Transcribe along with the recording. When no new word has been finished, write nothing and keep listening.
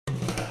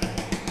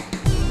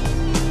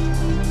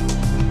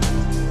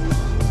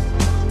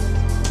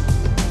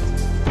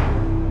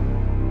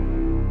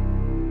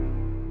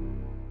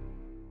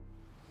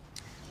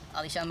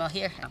AliShanMao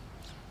here.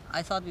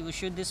 I thought we would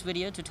shoot this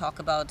video to talk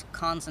about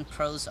cons and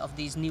pros of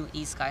these new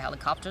ESKY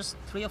helicopters.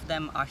 3 of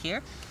them are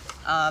here.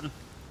 I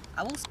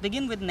will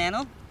begin with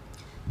Nano.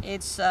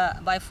 It's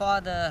by far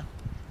the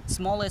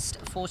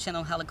smallest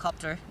 4-channel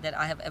helicopter that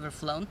I have ever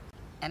flown,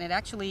 and it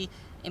actually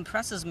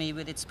impresses me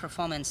with its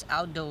performance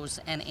outdoors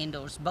and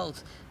indoors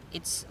both.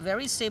 It's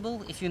very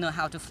stable if you know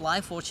how to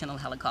fly 4-channel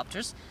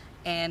helicopters,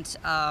 and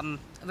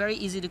very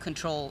easy to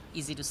control,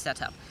 easy to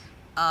set up.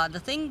 The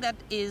thing that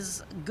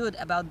is good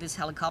about this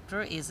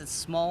helicopter is it's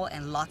small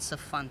and lots of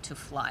fun to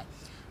fly.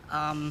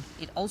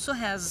 It also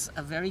has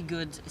a very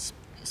good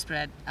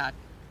spread.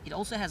 It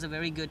also has a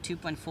very good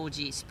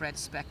 2.4G spread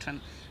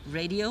spectrum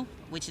radio,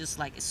 which is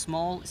like a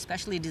small,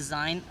 especially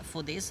designed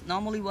for this.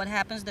 Normally what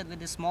happens that with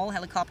the small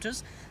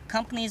helicopters,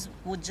 companies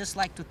would just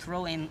like to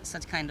throw in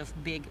such kind of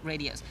big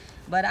radios.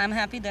 But I'm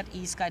happy that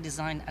ESKY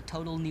designed a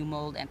total new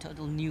mold and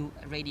total new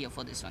radio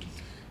for this one.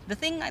 The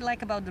thing I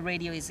like about the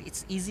radio is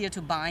it's easier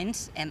to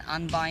bind and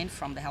unbind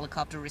from the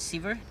helicopter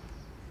receiver.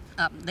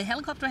 The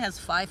helicopter has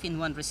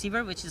 5-in-1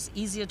 receiver, which is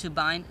easier to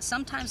bind.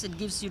 Sometimes it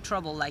gives you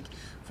trouble, like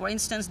for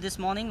instance this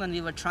morning when we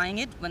were trying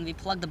it, when we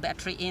plugged the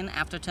battery in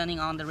after turning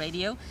on the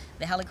radio,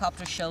 the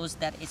helicopter shows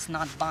that it's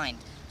not bind.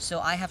 So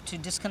I have to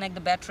disconnect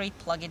the battery,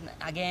 plug it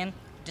again,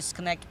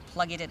 disconnect,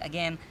 plug it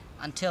again,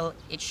 until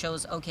it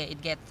shows okay,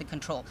 it gets the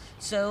control.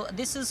 So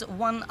this is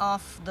one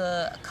of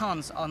the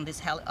cons on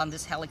this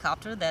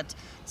helicopter, that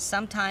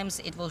sometimes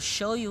it will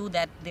show you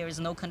that there is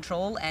no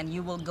control and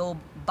you will go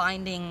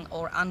binding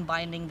or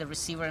unbinding the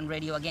receiver and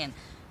radio again.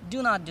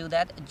 Do not do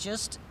that.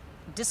 Just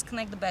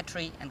disconnect the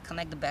battery and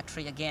connect the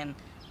battery again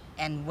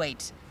and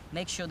wait.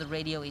 Make sure the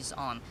radio is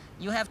on.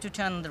 You have to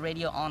turn the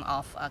radio on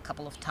off a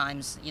couple of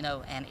times, you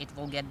know, and it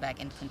will get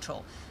back in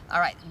control. All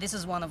right, this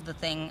is one of the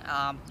things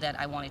that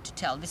I wanted to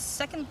tell. The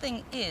second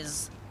thing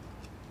is,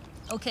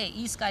 okay,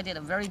 ESKY did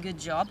a very good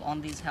job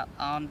on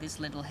this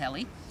little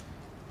heli.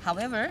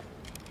 However,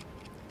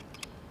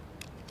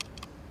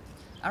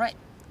 all right,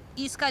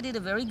 ESKY did a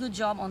very good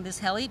job on this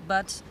heli,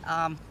 but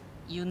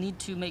you need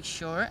to make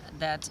sure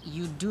that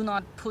you do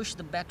not push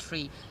the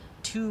battery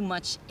too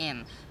much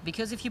in,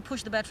 because if you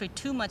push the battery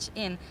too much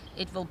in,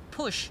 it will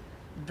push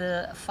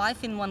the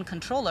 5-in-1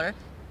 controller,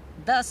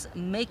 thus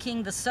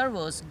making the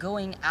servos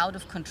going out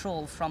of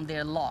control from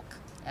their lock,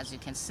 as you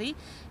can see.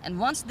 And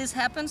once this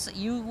happens,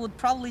 you would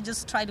probably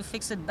just try to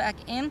fix it back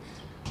in,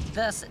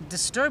 thus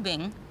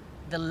disturbing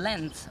the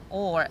length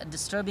or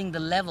disturbing the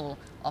level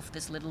of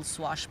this little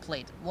swash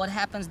plate. What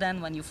happens then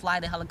when you fly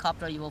the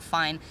helicopter, you will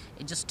find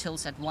it just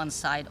tilts at one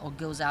side or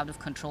goes out of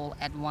control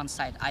at one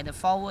side, either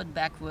forward,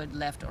 backward,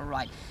 left or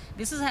right.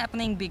 This is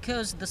happening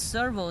because the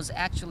servos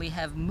actually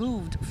have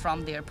moved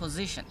from their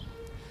position.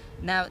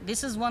 Now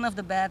this is one of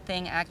the bad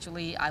things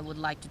actually. I would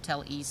like to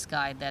tell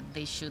ESKY that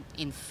they should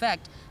in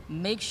fact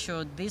make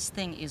sure this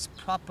thing is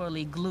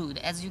properly glued.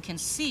 As you can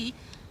see,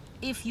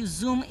 if you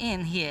zoom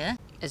in here,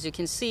 as you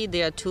can see,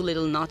 there are 2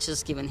 little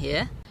notches given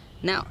here.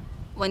 Now,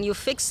 when you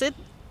fix it,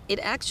 it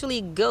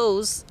actually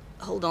goes,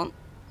 hold on,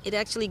 it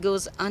actually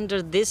goes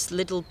under this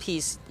little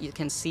piece you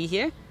can see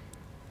here.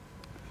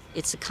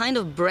 It's a kind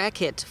of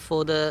bracket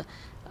for the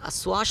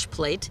swash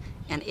plate,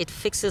 and it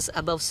fixes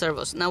above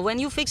servos. Now, when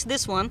you fix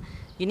this one,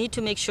 you need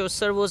to make sure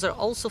servos are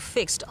also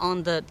fixed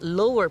on the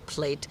lower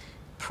plate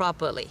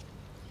properly.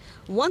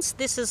 Once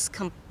this is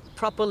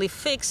properly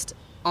fixed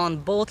on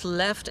both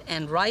left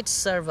and right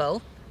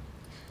servo,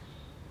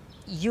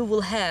 you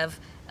will have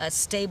a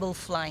stable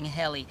flying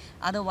heli.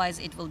 Otherwise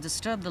it will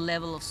disturb the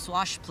level of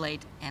swash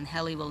plate and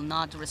heli will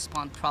not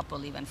respond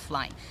properly when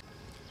flying.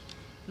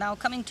 Now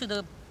coming to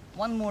the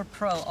one more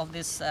pro of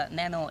this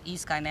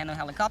ESKY Nano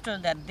helicopter,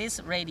 that this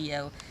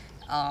radio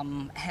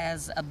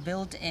has a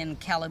built-in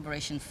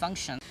calibration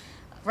function.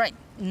 Right,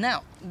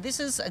 now this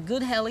is a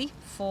good heli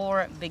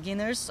for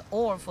beginners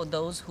or for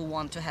those who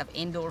want to have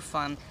indoor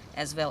fun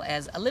as well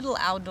as a little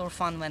outdoor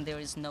fun when there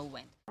is no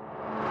wind.